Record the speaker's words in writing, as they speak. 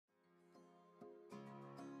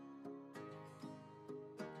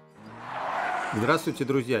Здравствуйте,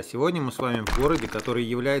 друзья! Сегодня мы с вами в городе, который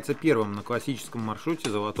является первым на классическом маршруте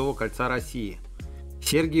Золотого кольца России –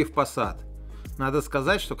 Сергиев Посад. Надо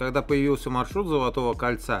сказать, что когда появился маршрут Золотого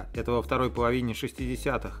кольца, это во второй половине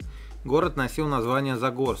 60-х, город носил название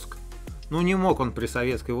Загорск. Не мог он при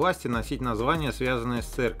советской власти носить название, связанное с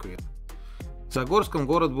церковью. Загорском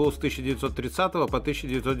город был с 1930 по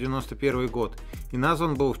 1991 год и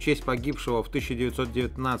назван был в честь погибшего в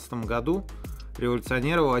 1919 году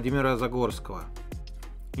революционера Владимира Загорского.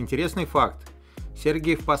 Интересный факт.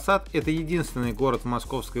 Сергиев Посад – это единственный город в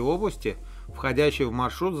Московской области, входящий в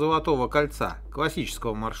маршрут Золотого кольца,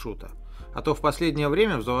 классического маршрута. А то в последнее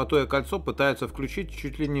время в Золотое кольцо пытаются включить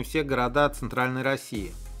чуть ли не все города Центральной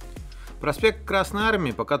России. Проспект Красной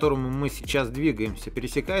Армии, по которому мы сейчас двигаемся,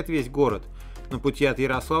 пересекает весь город на пути от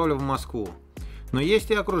Ярославля в Москву. Но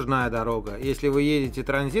есть и окружная дорога. Если вы едете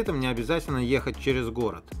транзитом, не обязательно ехать через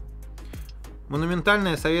город.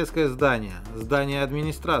 Монументальное советское здание, здание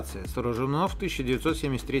администрации, сооружено в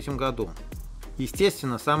 1973 году.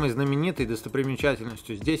 Естественно, самой знаменитой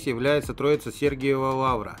достопримечательностью здесь является Троица Сергиева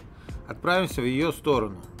лавра. Отправимся в ее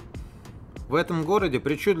сторону. В этом городе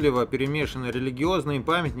причудливо перемешаны религиозные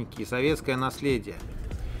памятники и советское наследие.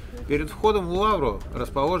 Перед входом в лавру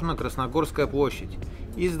расположена Красногорская площадь.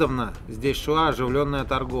 Издавна здесь шла оживленная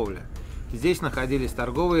торговля. Здесь находились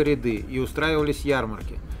торговые ряды и устраивались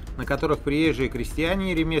ярмарки, на которых приезжие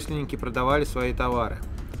крестьяне и ремесленники продавали свои товары.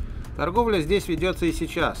 Торговля здесь ведется и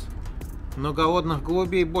сейчас, но голодных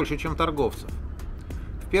голубей больше, чем торговцев.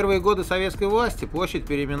 В первые годы советской власти площадь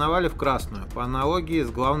переименовали в Красную, по аналогии с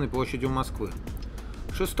главной площадью Москвы.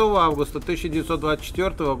 6 августа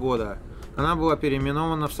 1924 года она была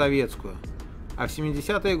переименована в Советскую, а в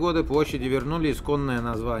 70-е годы площади вернули исконное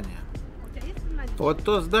название. Вот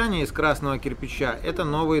то здание из красного кирпича – это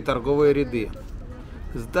новые торговые ряды.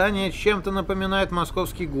 Здание чем-то напоминает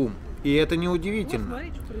московский ГУМ, и это неудивительно.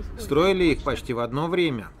 Строили их почти в одно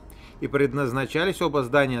время, и предназначались оба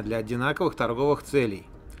здания для одинаковых торговых целей.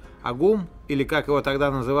 А ГУМ, или как его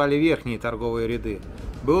тогда называли верхние торговые ряды,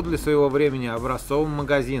 был для своего времени образцовым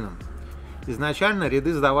магазином. Изначально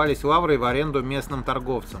ряды сдавались лаврой в аренду местным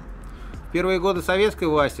торговцам. В первые годы советской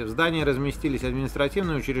власти в здании разместились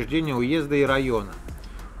административные учреждения уезда и района.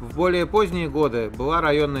 В более поздние годы была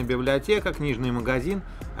районная библиотека, книжный магазин,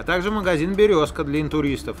 а также магазин «Березка» для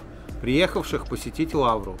интуристов, приехавших посетить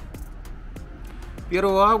лавру. 1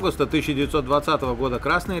 августа 1920 года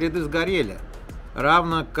красные ряды сгорели,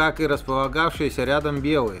 равно как и располагавшиеся рядом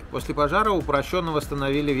белые. После пожара упрощенно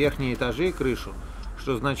восстановили верхние этажи и крышу,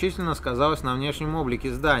 что значительно сказалось на внешнем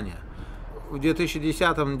облике здания. В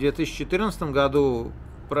 2010-2014 году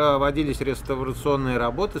проводились реставрационные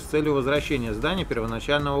работы с целью возвращения здания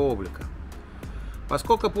первоначального облика.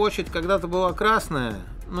 Поскольку площадь когда-то была красная,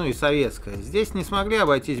 и советская, здесь не смогли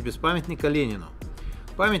обойтись без памятника Ленину.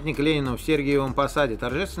 Памятник Ленину в Сергиевом Посаде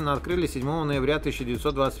торжественно открыли 7 ноября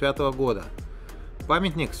 1925 года.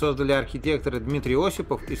 Памятник создали архитекторы Дмитрий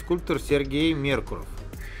Осипов и скульптор Сергей Меркуров.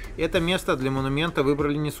 Это место для монумента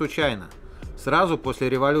выбрали не случайно. Сразу после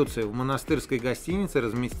революции в монастырской гостинице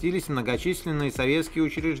разместились многочисленные советские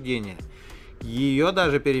учреждения. Ее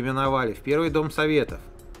даже переименовали в Первый дом советов.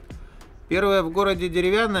 Первая в городе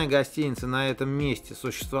деревянная гостиница на этом месте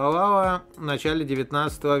существовала в начале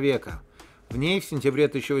XIX века. В ней в сентябре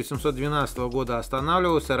 1812 года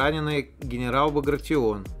останавливался раненый генерал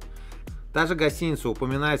Багратион. Та же гостиница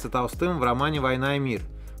упоминается Толстым в романе «Война и мир».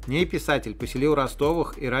 В ней писатель поселил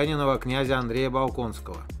Ростовых и раненого князя Андрея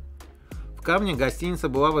Болконского. В камне гостиница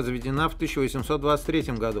была возведена в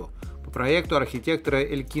 1823 году по проекту архитектора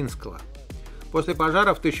Элькинского. После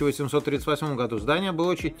пожара в 1838 году здание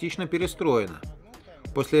было частично перестроено.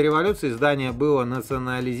 После революции здание было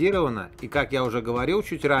национализировано, и, как я уже говорил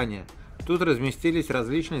чуть ранее, тут разместились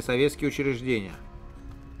различные советские учреждения.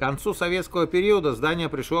 К концу советского периода здание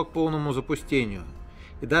пришло к полному запустению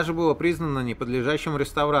и даже было признано неподлежащим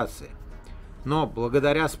реставрации. Но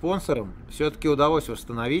благодаря спонсорам все-таки удалось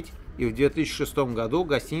восстановить, и в 2006 году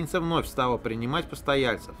гостиница вновь стала принимать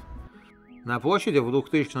постояльцев. На площади в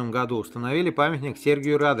 2000 году установили памятник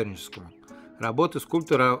Сергию Радонежскому, работы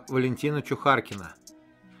скульптора Валентина Чухаркина.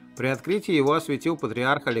 При открытии его осветил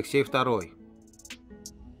патриарх Алексей II.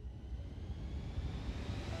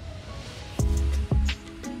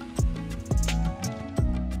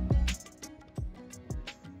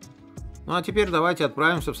 А теперь давайте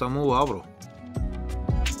отправимся в саму лавру.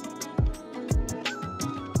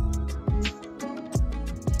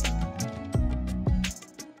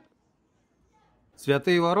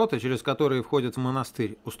 Святые ворота, через которые входят в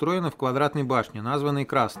монастырь, устроены в квадратной башне, названной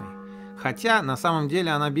Красной, хотя на самом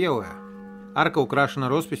деле она белая. Арка украшена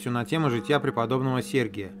росписью на тему жития преподобного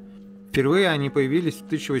Сергия. Впервые они появились в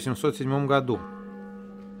 1807 году.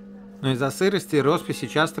 Но из-за сырости росписи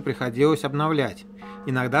часто приходилось обновлять,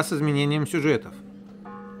 иногда с изменением сюжетов.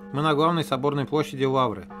 Мы на главной соборной площади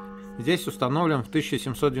Лавры. Здесь установлен в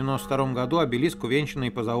 1792 году обелиск,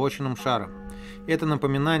 увенчанный позолоченным шаром. Это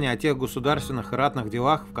напоминание о тех государственных и ратных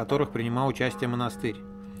делах, в которых принимал участие монастырь.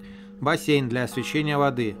 Бассейн для освещения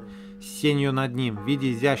воды с сенью над ним в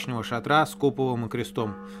виде изящного шатра с куполом и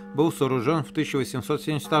крестом был сооружен в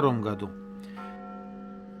 1872 году.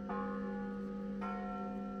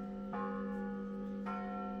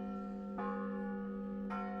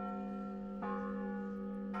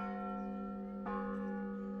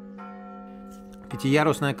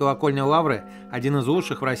 Пятиярусная колокольня Лавры – один из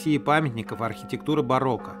лучших в России памятников архитектуры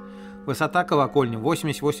барокко. Высота колокольни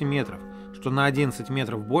 88 метров, что на 11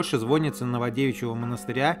 метров больше звонницы Новодевичьего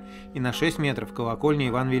монастыря и на 6 метров колокольни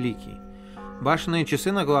Иван Великий. Башенные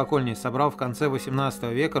часы на колокольне собрал в конце 18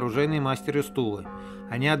 века оружейный мастер из Тулы.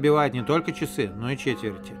 Они отбивают не только часы, но и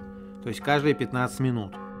четверти, то есть каждые 15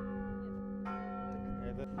 минут.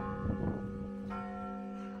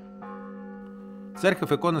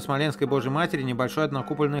 Церковь иконы Смоленской Божьей Матери – небольшой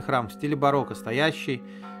однокупольный храм в стиле барокко, стоящий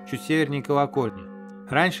чуть севернее колокольни.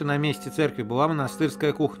 Раньше на месте церкви была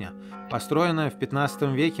монастырская кухня, построенная в 15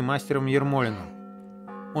 веке мастером Ермолиным.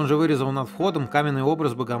 Он же вырезал над входом каменный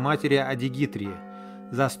образ Богоматери Адигитрии,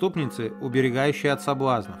 заступницы, уберегающей от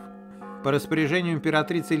соблазнов. По распоряжению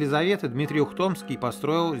императрицы Елизаветы Дмитрий Ухтомский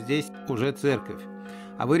построил здесь уже церковь,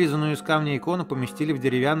 а вырезанную из камня икону поместили в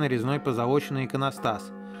деревянный резной позолоченный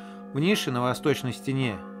иконостас. В нише на восточной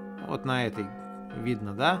стене, вот на этой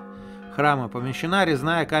видно, да, храма помещена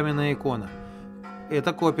резная каменная икона.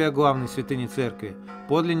 Это копия главной святыни церкви,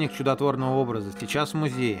 подлинник чудотворного образа, сейчас в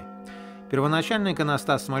музее. Первоначальный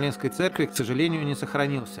иконостас Смоленской церкви, к сожалению, не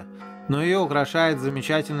сохранился, но ее украшает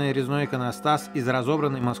замечательный резной иконостас из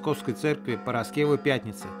разобранной Московской церкви Параскевой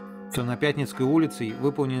Пятницы, что на Пятницкой улице,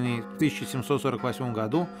 выполненный в 1748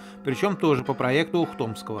 году, причем тоже по проекту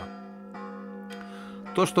Ухтомского.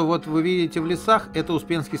 То, что вот вы видите в лесах, это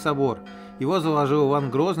Успенский собор. Его заложил Иван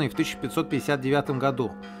Грозный в 1559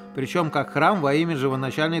 году, причем как храм во имя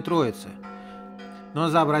Живоначальной Троицы. Но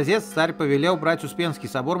за образец царь повелел брать Успенский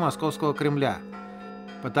собор Московского Кремля.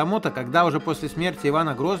 Потому-то, когда уже после смерти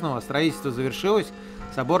Ивана Грозного строительство завершилось,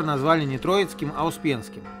 собор назвали не Троицким, а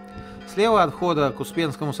Успенским. Слева от входа к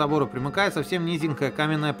Успенскому собору примыкает совсем низенькая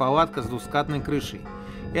каменная палатка с двускатной крышей.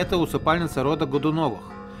 Это усыпальница рода Годуновых.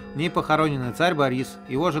 В ней похоронены царь Борис,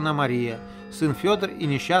 его жена Мария, сын Федор и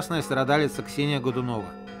несчастная страдалица Ксения Годунова.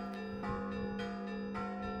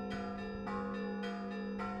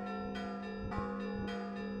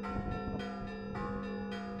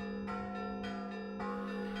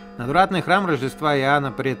 Надвратный храм Рождества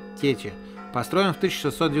Иоанна Предтечи построен в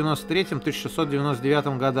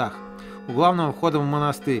 1693-1699 годах у главного входа в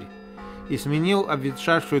монастырь и сменил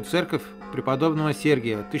обветшавшую церковь преподобного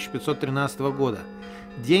Сергия 1513 года.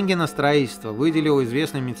 Деньги на строительство выделил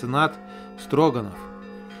известный меценат Строганов.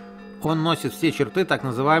 Он носит все черты так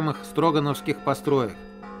называемых строгановских построек.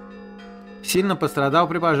 Сильно пострадал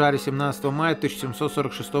при пожаре 17 мая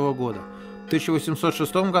 1746 года. В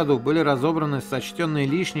 1806 году были разобраны сочтенные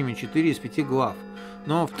лишними 4 из 5 глав,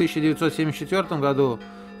 но в 1974 году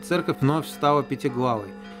церковь вновь стала пятиглавой.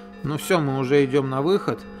 Ну все, мы уже идем на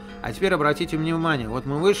выход, а теперь обратите внимание, вот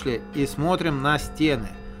мы вышли и смотрим на стены.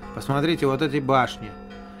 Посмотрите, вот эти башни.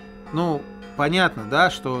 Ну, понятно, да,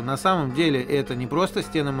 что на самом деле это не просто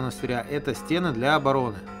стены монастыря, это стены для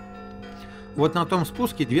обороны. Вот на том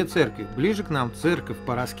спуске две церкви. Ближе к нам церковь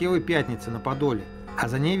Параскевой Пятницы на Подоле, а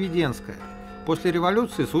за ней Веденская. После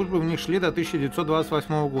революции службы в них шли до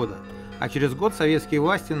 1928 года, а через год советские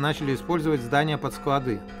власти начали использовать здания под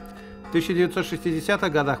склады. В 1960-х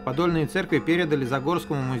годах подольные церкви передали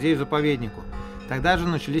Загорскому музею-заповеднику. Тогда же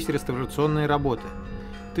начались реставрационные работы.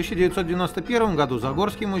 В 1991 году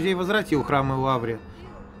Загорский музей возвратил храмы Лавре.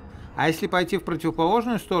 А если пойти в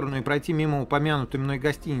противоположную сторону и пройти мимо упомянутой мной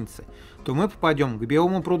гостиницы, то мы попадем к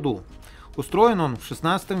Белому пруду. Устроен он в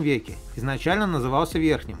XVI веке, изначально назывался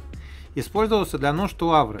Верхним. Использовался для нужд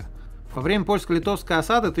Лавры. Во время польско-литовской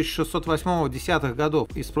осады 1608-10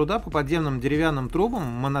 годов из пруда по подземным деревянным трубам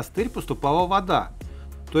в монастырь поступала вода.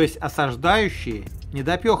 То есть осаждающие не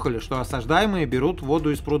допехали, что осаждаемые берут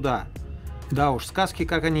воду из пруда. Да уж, сказки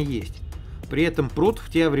как они есть. При этом пруд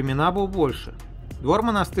в те времена был больше. Двор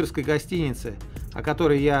монастырской гостиницы, о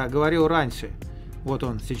которой я говорил раньше, вот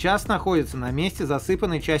он сейчас находится на месте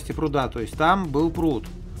засыпанной части пруда, то есть там был пруд.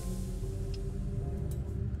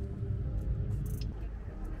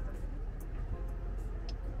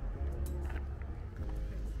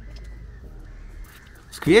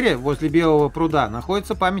 В сквере возле Белого пруда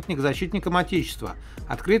находится памятник защитникам Отечества,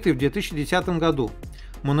 открытый в 2010 году.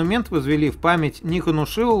 Монумент возвели в память Никону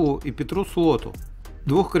Шилову и Петру Слоту,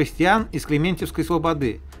 двух крестьян из Клементьевской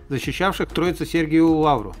слободы, защищавших Троице-Сергиеву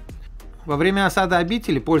лавру. Во время осады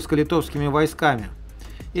обители польско-литовскими войсками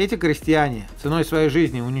эти крестьяне ценой своей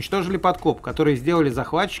жизни уничтожили подкоп, который сделали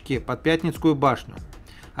захватчики под Пятницкую башню.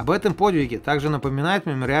 Об этом подвиге также напоминает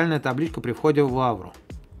мемориальная табличка при входе в лавру.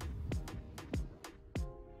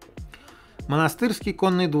 Монастырский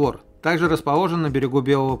конный двор также расположен на берегу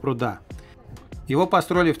Белого пруда. Его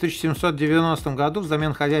построили в 1790 году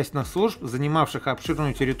взамен хозяйственных служб, занимавших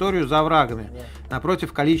обширную территорию за оврагами,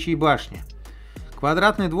 напротив Каличьей башни.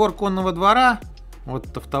 Квадратный двор конного двора,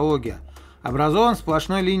 вот тавтология, образован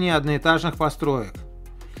сплошной линией одноэтажных построек.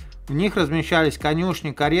 В них размещались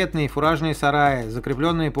конюшни, каретные и фуражные сараи,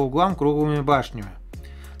 закрепленные по углам круглыми башнями.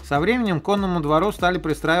 Со временем к конному двору стали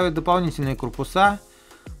пристраивать дополнительные корпуса,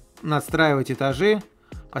 надстраивать этажи.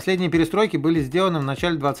 Последние перестройки были сделаны в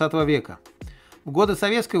начале 20 века. В годы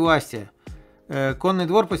советской власти конный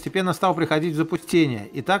двор постепенно стал приходить в запустение,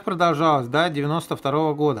 и так продолжалось до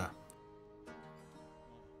 1992 года.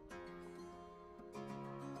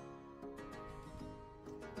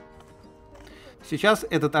 Сейчас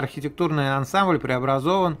этот архитектурный ансамбль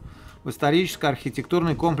преобразован в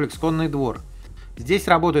историческо-архитектурный комплекс «Конный двор». Здесь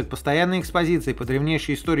работают постоянные экспозиции по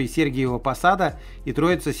древнейшей истории Сергиева Посада и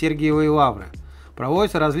Троицы Сергиевой лавры.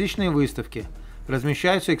 Проводятся различные выставки,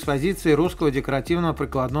 размещаются экспозиции русского декоративного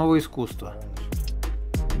прикладного искусства.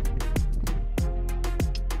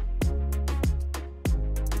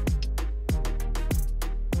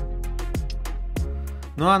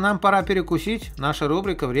 Ну а нам пора перекусить. Наша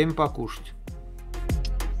рубрика «Время покушать».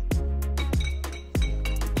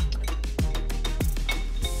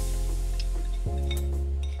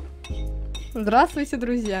 Здравствуйте,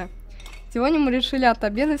 друзья! Сегодня мы решили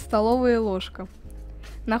отобедать в столовой «Ложка».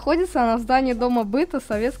 Находится она в здании дома быта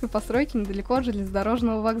советской постройки недалеко от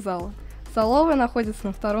железнодорожного вокзала. Столовая находится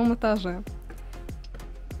на 2-м этаже.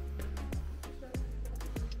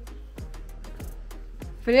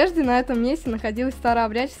 Прежде на этом месте находилась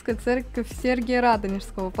старообрядческая церковь Сергия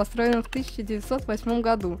Радонежского, построенная в 1908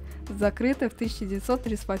 году, закрытая в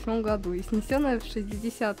 1938 году и снесенная в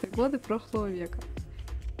 60-е годы прошлого века.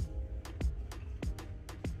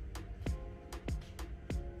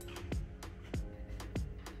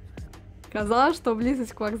 Казалось, что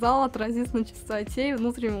близость к вокзалу отразится на чистоте и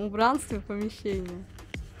внутреннем убранстве помещения.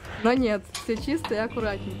 Но нет, все чисто и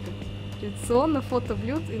аккуратненько. Традиционно фото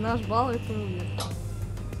блюд и наш бал этому веку.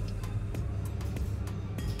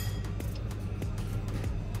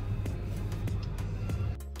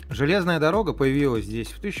 Железная дорога появилась здесь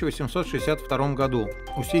в 1862 году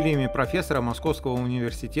усилиями профессора Московского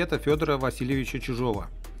университета Федора Васильевича Чижова.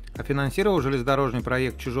 А финансировал железнодорожный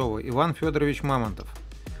проект Чижова Иван Федорович Мамонтов.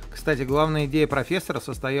 Кстати, главная идея профессора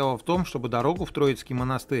состояла в том, чтобы дорогу в Троицкий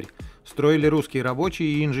монастырь строили русские рабочие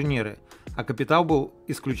и инженеры, а капитал был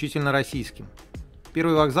исключительно российским.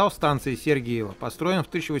 Первый вокзал станции Сергиева построен в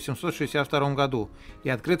 1862 году и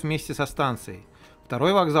открыт вместе со станцией.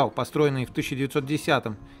 Второй вокзал, построенный в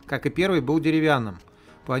 1910-м, как и первый, был деревянным.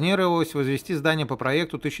 Планировалось возвести здание по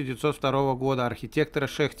проекту 1902 года архитектора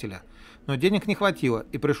Шехтеля, но денег не хватило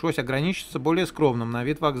и пришлось ограничиться более скромным на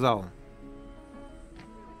вид вокзалом.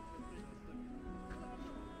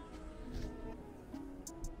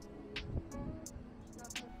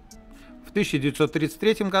 В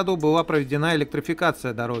 1933 году была проведена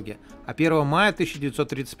электрификация дороги, а 1 мая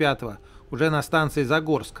 1935 уже на станции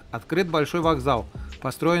Загорск открыт большой вокзал,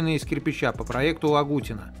 построенный из кирпича по проекту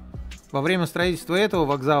Лагутина. Во время строительства этого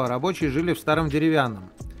вокзала рабочие жили в старом деревянном.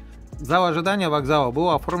 Зал ожидания вокзала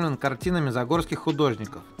был оформлен картинами загорских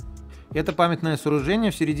художников. Это памятное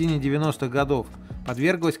сооружение в середине 90-х годов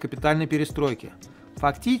подверглось капитальной перестройке.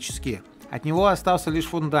 Фактически, от него остался лишь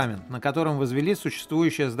фундамент, на котором возвели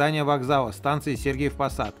существующее здание вокзала станции Сергиев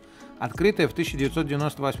Посад, открытое в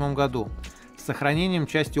 1998 году, с сохранением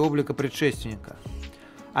части облика предшественника.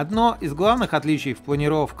 Одно из главных отличий в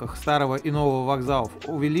планировках старого и нового вокзалов –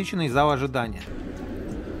 увеличенный зал ожидания.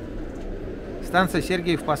 Станция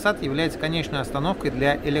Сергиев Посад является конечной остановкой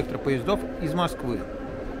для электропоездов из Москвы,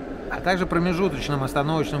 а также промежуточным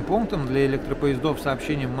остановочным пунктом для электропоездов с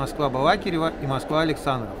сообщением Москва-Балакирево и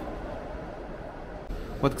Москва-Александров.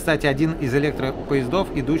 Вот, кстати, один из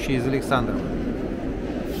электропоездов, идущий из Александрова.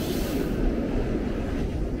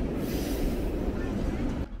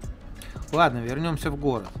 Ладно, вернемся в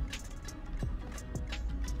город.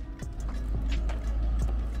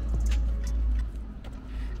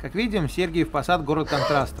 Как видим, Сергиев Посад – город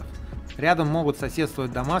контрастов. Рядом могут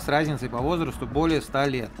соседствовать дома с разницей по возрасту более 100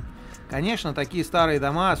 лет. Конечно, такие старые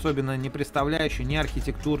дома, особенно не представляющие ни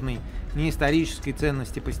архитектурной, ни исторической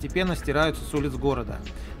ценности, постепенно стираются с улиц города.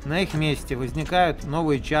 На их месте возникают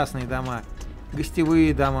новые частные дома,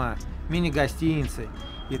 гостевые дома, мини-гостиницы,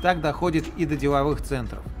 и так доходит и до деловых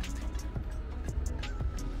центров.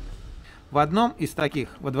 В одном из таких,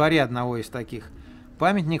 во дворе одного из таких,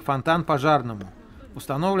 памятник фонтан пожарному.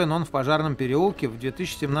 Установлен он в Пожарном переулке в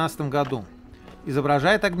 2017 году.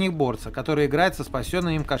 Изображает огнеборца, который играет со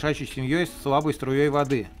спасенной им кошачьей семьей с слабой струей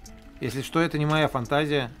воды. Если что, это не моя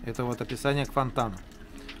фантазия, это вот описание к фонтану.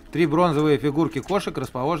 3 бронзовые фигурки кошек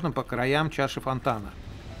расположены по краям чаши фонтана.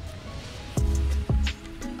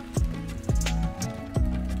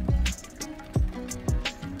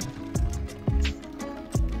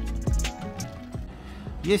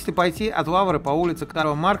 Если пойти от Лавры по улице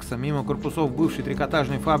Карла Маркса мимо корпусов бывшей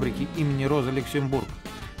трикотажной фабрики имени Розы Люксембург,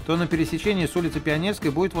 то на пересечении с улицы Пионерской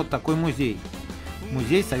будет вот такой музей.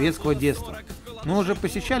 Музей советского детства. Мы уже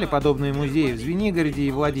посещали подобные музеи в Звенигороде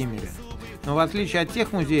и Владимире. Но в отличие от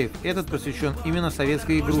тех музеев, этот посвящен именно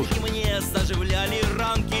советской игрушке.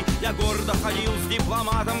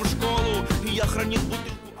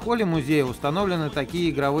 В холле музея установлены такие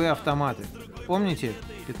игровые автоматы. Помните?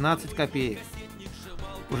 15 копеек.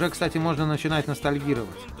 Уже, кстати, можно начинать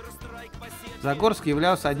ностальгировать. Загорск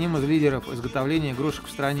являлся одним из лидеров изготовления игрушек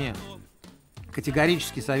в стране.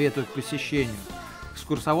 Категорически советую к посещению.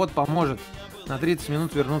 Экскурсовод поможет на 30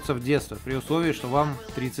 минут вернуться в детство, при условии, что вам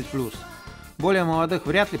 30+. Более молодых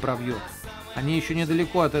вряд ли пробьет. Они еще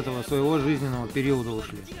недалеко от этого своего жизненного периода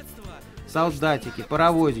ушли. Солдатики,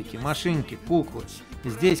 паровозики, машинки, куклы.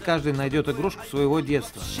 Здесь каждый найдет игрушку своего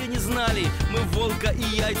детства. Не знали, мы волка и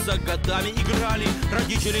яйца годами играли.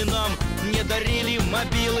 Родители нам не дарили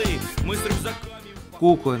мобилы. Мы с рюкзаками...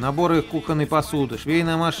 Куклы, наборы их кухонной посуды,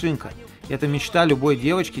 швейная машинка. Это мечта любой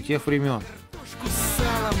девочки тех времен. С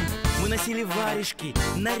салом. Мы носили варежки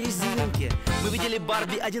на резинке. Мы видели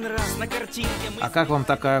Барби один раз на картинке. А как вам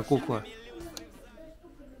такая кукла?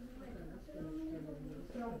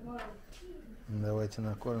 Давайте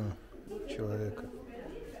накормим человека.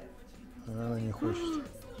 Она не хочет.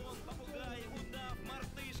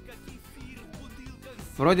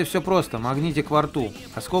 Вроде все просто, магнитик во рту.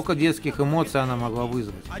 А сколько детских эмоций она могла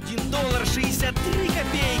вызвать? $1.63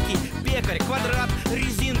 копейки. Пекарь, квадрат,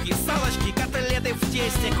 резинки, салочки, котлеты в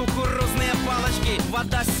тесте, кукурузные палочки,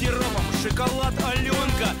 вода с сиропом, шоколад,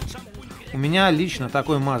 Аленка. У меня лично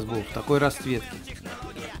такой МАЗ был, в такой расцветке.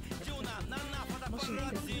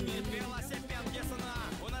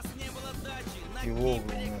 И Волга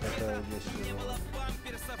у меня такая здесь была.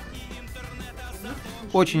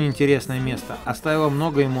 Очень интересное место, оставило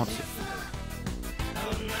много эмоций.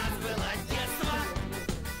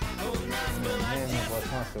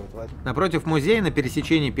 Напротив музея на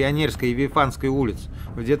пересечении Пионерской и Вифанской улиц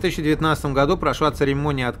в 2019 году прошла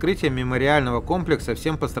церемония открытия мемориального комплекса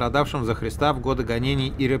всем пострадавшим за Христа в годы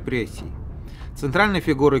гонений и репрессий. Центральной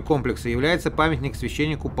фигурой комплекса является памятник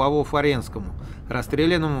священнику Павлу Фаренскому,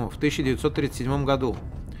 расстрелянному в 1937 году.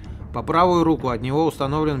 По правую руку от него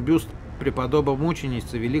установлен бюст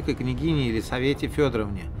преподобно-мученицы великой княгини Елисавете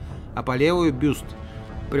Федоровне, а по левую бюст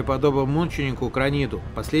преподобно-мученику Краниду,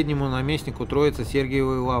 последнему наместнику Троицы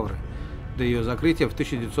Сергиевой лавры, до ее закрытия в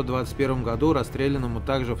 1921 году, расстрелянному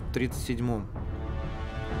также в 1937.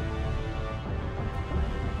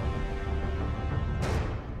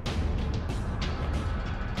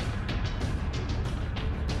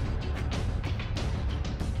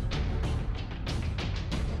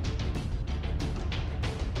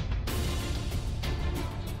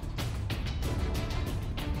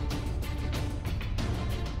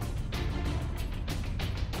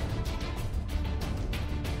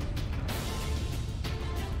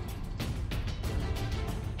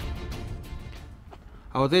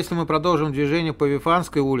 А вот если мы продолжим движение по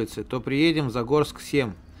Вифанской улице, то приедем в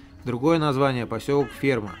Загорск-7. Другое название – поселок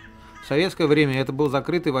Ферма. В советское время это был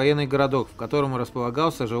закрытый военный городок, в котором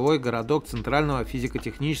располагался жилой городок Центрального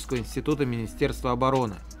физико-технического института Министерства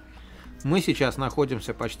обороны. Мы сейчас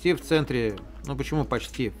находимся почти в центре, ну почему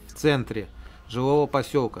почти, в центре жилого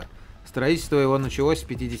поселка. Строительство его началось в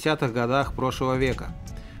 50-х годах прошлого века.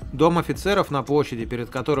 Дом офицеров на площади, перед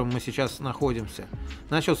которым мы сейчас находимся,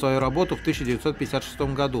 начал свою работу в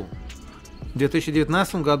 1956 году. В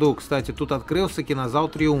 2019 году, кстати, тут открылся кинозал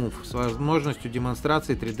 «Триумф» с возможностью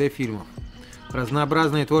демонстрации 3D-фильмов.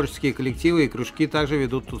 Разнообразные творческие коллективы и кружки также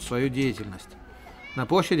ведут тут свою деятельность. На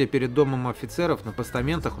площади перед домом офицеров на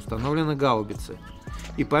постаментах установлены гаубицы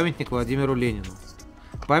и памятник Владимиру Ленину.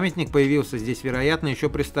 Памятник появился здесь, вероятно, еще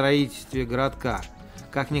при строительстве городка.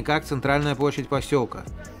 Как-никак центральная площадь поселка.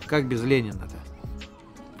 Как без Ленина-то?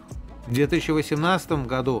 В 2018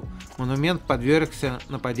 году монумент подвергся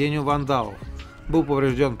нападению вандалов. Был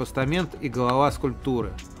поврежден постамент и голова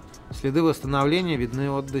скульптуры. Следы восстановления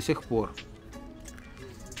видны вот до сих пор.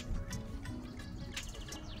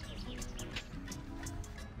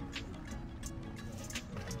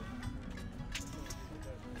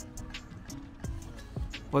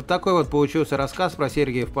 Вот такой вот получился рассказ про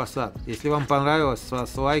Сергиев Посад. Если вам понравилось, с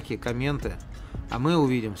вас лайки, комменты, а мы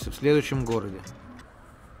увидимся в следующем городе.